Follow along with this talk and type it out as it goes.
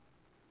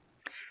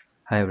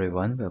Hi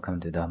everyone, welcome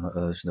to Dharma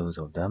Earth's Dose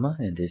of Dharma,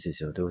 and this is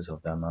your dose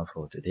of Dharma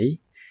for today.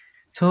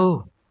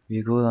 So,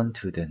 we go on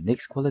to the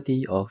next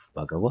quality of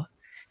Bhagava,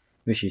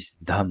 which is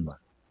Dhamma.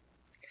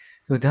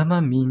 So,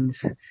 Dhamma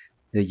means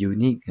the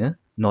unique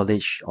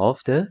knowledge of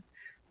the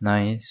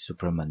nine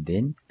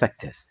supramundane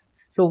factors.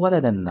 So, what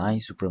are the nine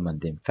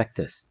supramundane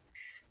factors?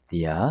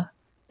 They are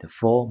the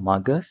four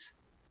margas,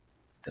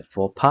 the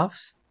four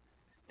paths,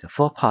 the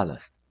four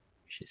palas,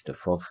 which is the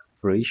four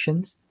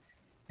fruitions,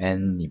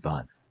 and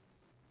Nibbana.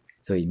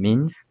 So it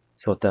means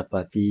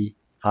Sotapatti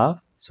path,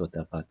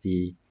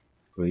 Sotapatti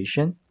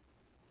fruition,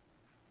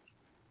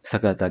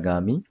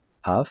 Sakadagami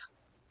path,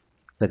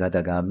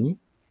 Sakadagami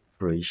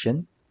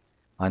fruition,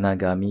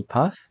 Anagami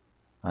path,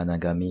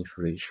 Anagami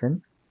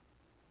fruition,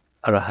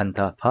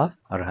 Arahanta path,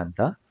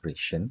 Arahanta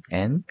fruition,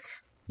 and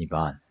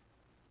Nibbana.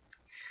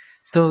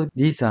 So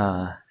these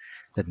are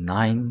the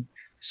nine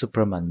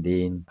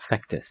supramundane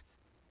factors.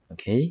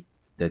 Okay,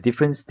 the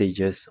different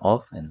stages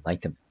of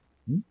enlightenment,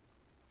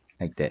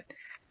 like that.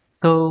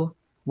 So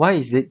why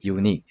is it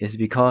unique? It's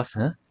because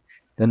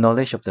the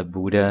knowledge of the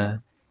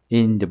Buddha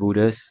in the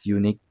Buddha's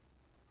unique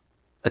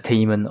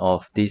attainment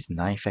of these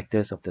nine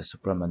factors of the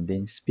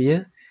supramundane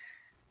sphere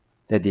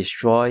that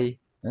destroy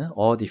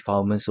all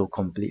defilements so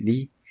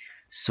completely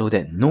so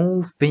that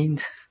no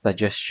faint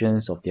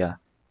suggestions of their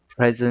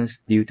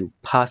presence due to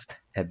past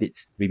habits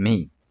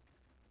remain.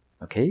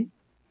 Okay?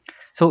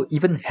 So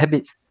even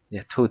habits,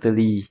 they're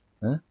totally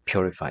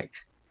purified.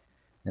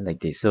 And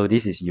like this. So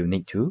this is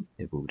unique to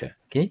the Buddha.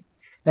 Okay?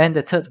 And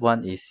the third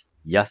one is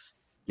yasa.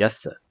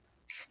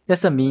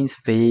 Yasa means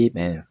fame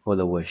and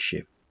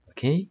followership.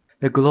 Okay?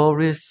 The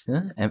glorious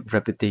and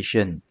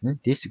reputation,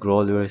 this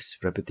glorious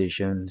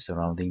reputation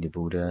surrounding the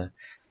Buddha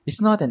is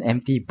not an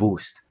empty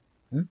boast,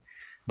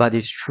 but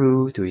is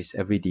true to its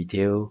every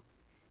detail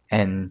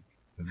and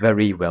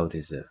very well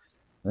deserved.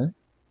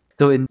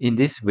 So in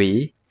this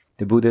way,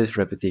 the Buddha's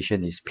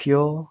reputation is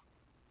pure,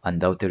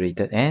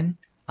 unadulterated, and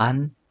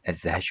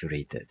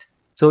unexaggerated.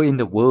 So in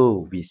the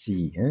world we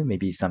see,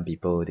 maybe some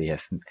people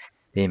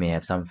they may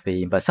have some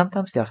fame, but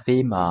sometimes their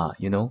fame are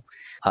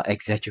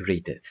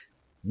exaggerated.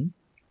 Hmm?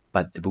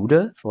 But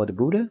for the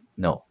Buddha,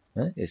 no,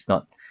 it's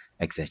not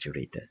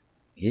exaggerated.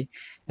 Okay,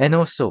 and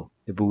also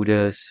the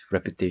Buddha's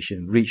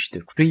reputation reached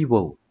the three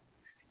world: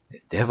 the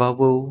Deva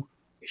world,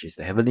 which is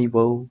the heavenly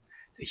world,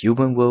 the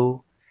human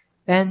world,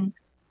 and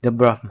the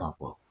Brahma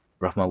world.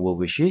 Brahma world,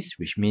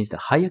 which means the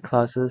higher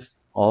classes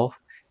of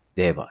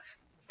Devas.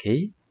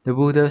 Okay, the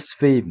Buddha's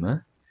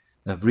fame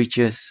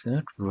reaches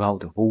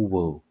throughout the whole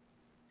world,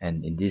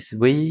 and in this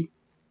way,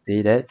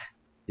 say that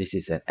this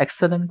is an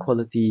excellent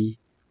quality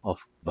of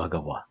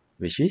Bhagava,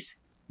 which is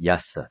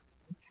yasa,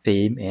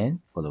 fame and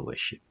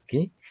followership.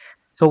 Okay,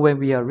 so when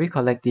we are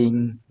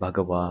recollecting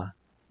Bhagava,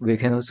 we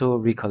can also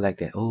recollect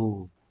that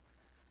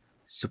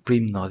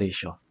supreme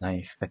knowledge of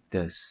nine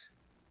factors,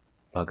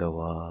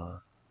 Bhagava,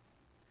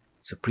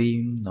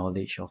 supreme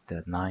knowledge of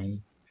the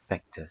nine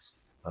factors,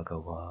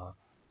 Bhagava,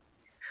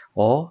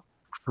 or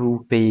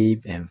true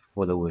fame and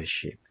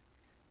followership,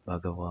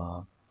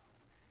 Bhagava,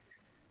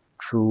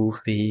 true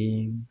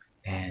fame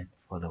and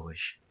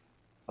followership,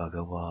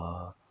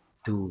 Bhagava,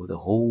 to the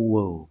whole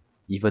world,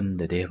 even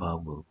the Deva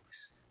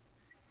worlds,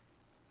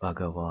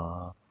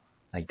 Bhagava,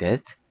 like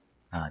that.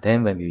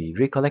 Then when we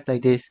recollect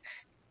like this,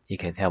 it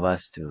can help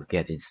us to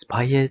get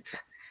inspired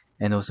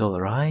and also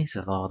arise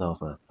a lot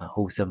of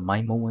wholesome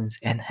mind moments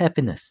and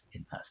happiness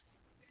in us.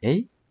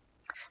 Okay?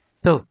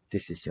 So,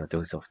 this is your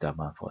dose of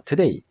Dharma for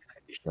today. I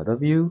wish all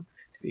of you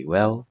to be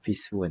well,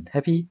 peaceful, and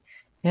happy,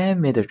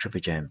 and may the Triple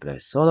Giant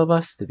bless all of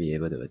us to be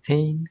able to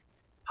attain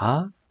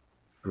path,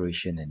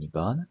 fruition, and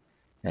Nibbana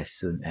as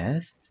soon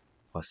as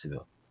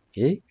possible.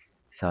 Okay?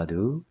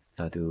 Sadhu,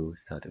 sadhu,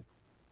 sadhu.